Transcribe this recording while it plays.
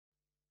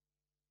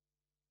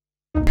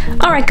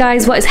Alright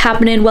guys, what is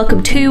happening?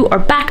 Welcome to or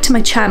back to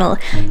my channel.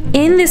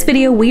 In this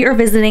video we are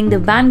visiting the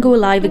Gogh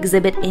Alive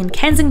exhibit in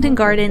Kensington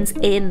Gardens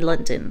in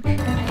London.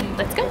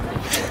 Let's go!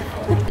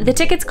 The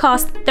tickets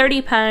cost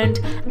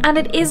 £30 and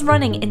it is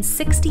running in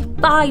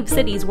 65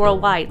 cities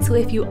worldwide, so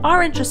if you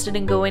are interested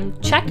in going,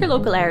 check your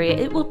local area,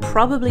 it will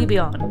probably be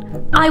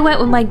on. I went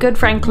with my good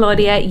friend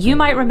Claudia. You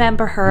might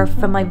remember her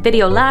from my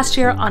video last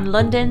year on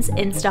London's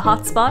Insta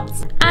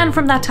hotspots, and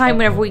from that time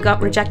whenever we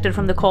got rejected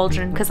from the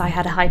cauldron because I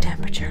had a high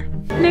temperature.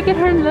 Look at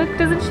her look,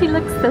 doesn't she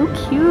look so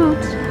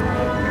cute?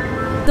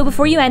 So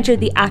before you enter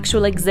the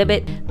actual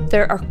exhibit,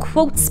 there are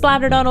quotes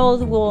splattered on all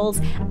the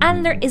walls,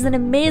 and there is an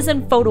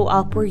amazing photo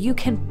op where you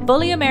can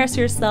fully immerse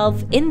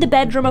yourself in the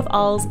bedroom of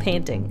Al's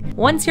painting.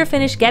 Once you're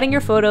finished getting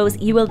your photos,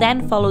 you will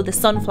then follow the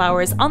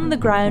sunflowers on the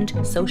ground,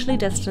 socially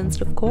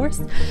distanced of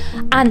course,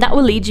 and that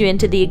will lead you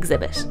into the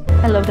exhibit.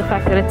 I love the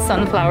fact that it's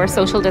sunflower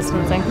social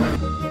distancing.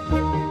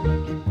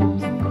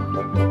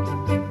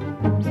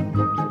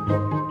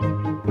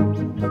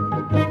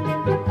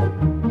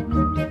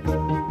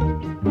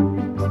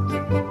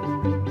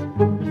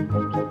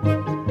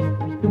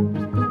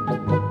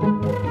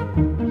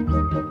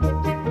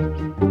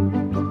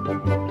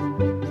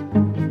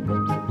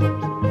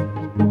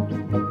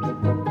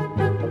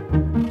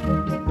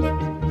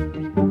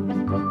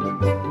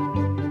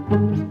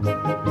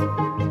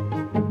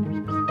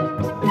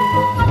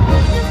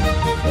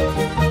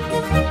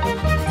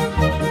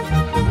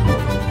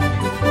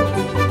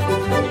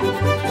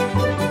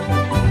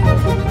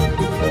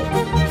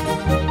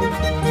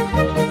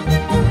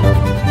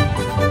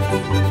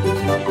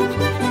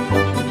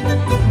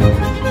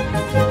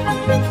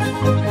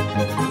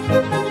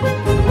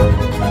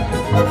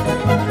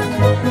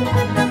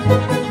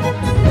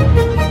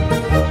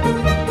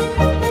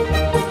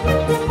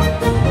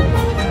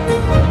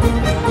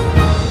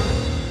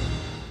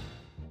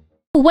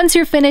 Once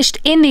you're finished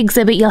in the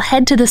exhibit, you'll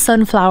head to the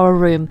sunflower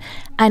room,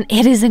 and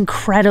it is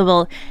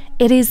incredible.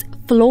 It is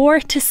floor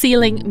to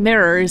ceiling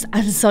mirrors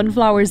and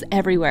sunflowers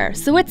everywhere,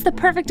 so it's the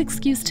perfect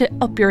excuse to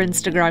up your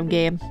Instagram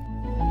game.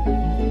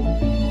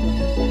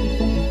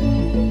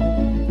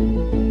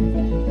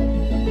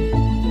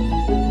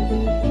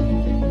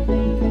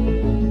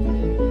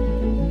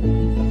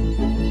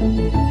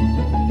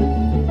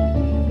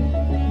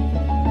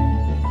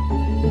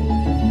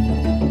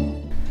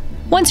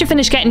 Once you're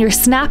finished getting your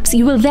snaps,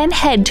 you will then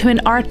head to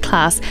an art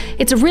class.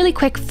 It's a really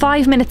quick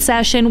 5-minute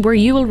session where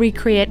you will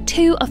recreate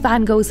 2 of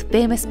Van Gogh's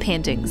famous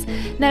paintings.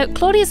 Now,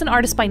 Claudia is an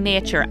artist by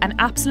nature and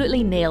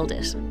absolutely nailed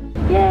it.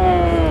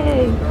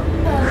 Yay!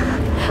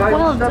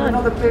 Well done.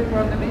 Another paper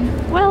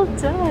underneath. Well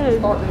done.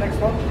 Start the next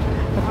one.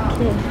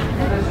 Okay.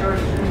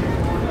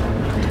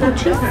 Oh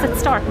Jesus, it's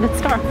start.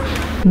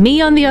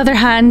 Me on the other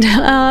hand,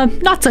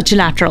 not such a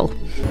natural.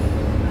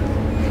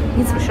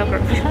 Need some sugar.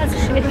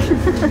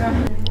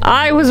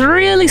 I was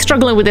really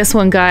struggling with this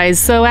one, guys,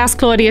 so ask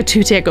Claudia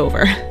to take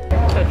over. You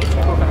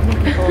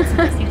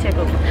take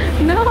over.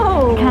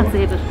 No! I can't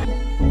save it.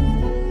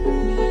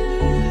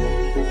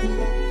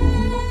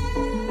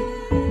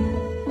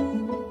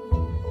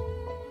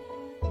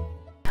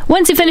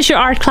 Once you finish your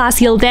art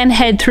class, you'll then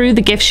head through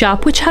the gift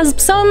shop, which has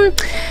some,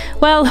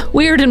 well,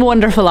 weird and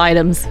wonderful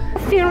items.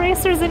 The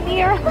erasers in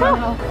here.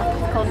 No,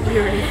 it's called the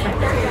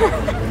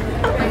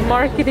eraser.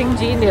 Marketing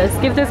genius.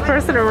 Give this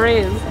person a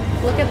raise.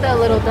 Look at that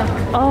little duck.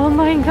 Oh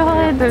my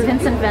god. It's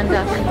Vincent Van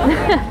Gogh.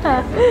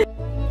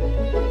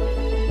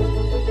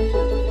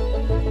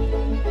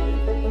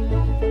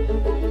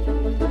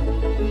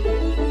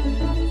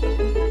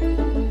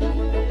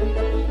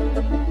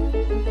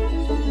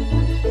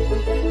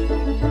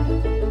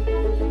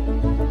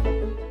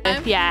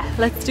 Yeah,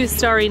 let's do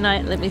Starry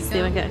Night. Let me see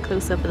if I can get a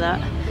close up of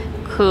that.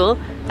 Cool.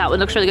 That one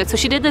looks really good. So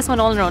she did this one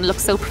all on her own,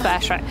 looks so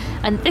professional.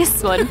 And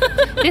this one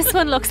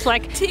looks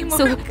like teamwork.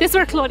 So this is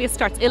where Claudia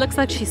starts. It looks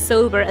like she's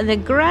sober and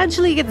then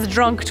gradually gets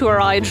drunk to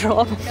her eye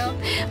drop. No.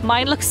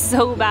 Mine looks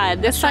so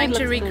bad. This side looks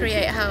to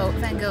recreate how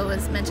Van Gogh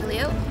was mentally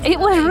ill. It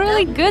was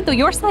really good though.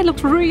 Your side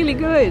looked really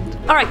good.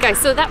 Alright guys,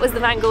 so that was the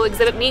Van Gogh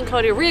exhibit. Me and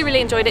Claudia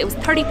really enjoyed it. It was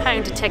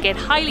 £30 a ticket.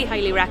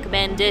 Highly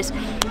recommend it.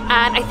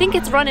 And I think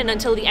it's running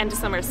until the end of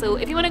summer, so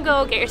if you want to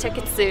go, get your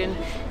tickets soon.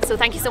 So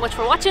thank you so much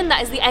for watching.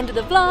 That is the end of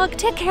the vlog.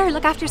 Take care,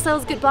 look after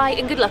yourselves, goodbye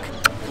and good luck.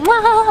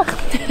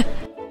 Mwah!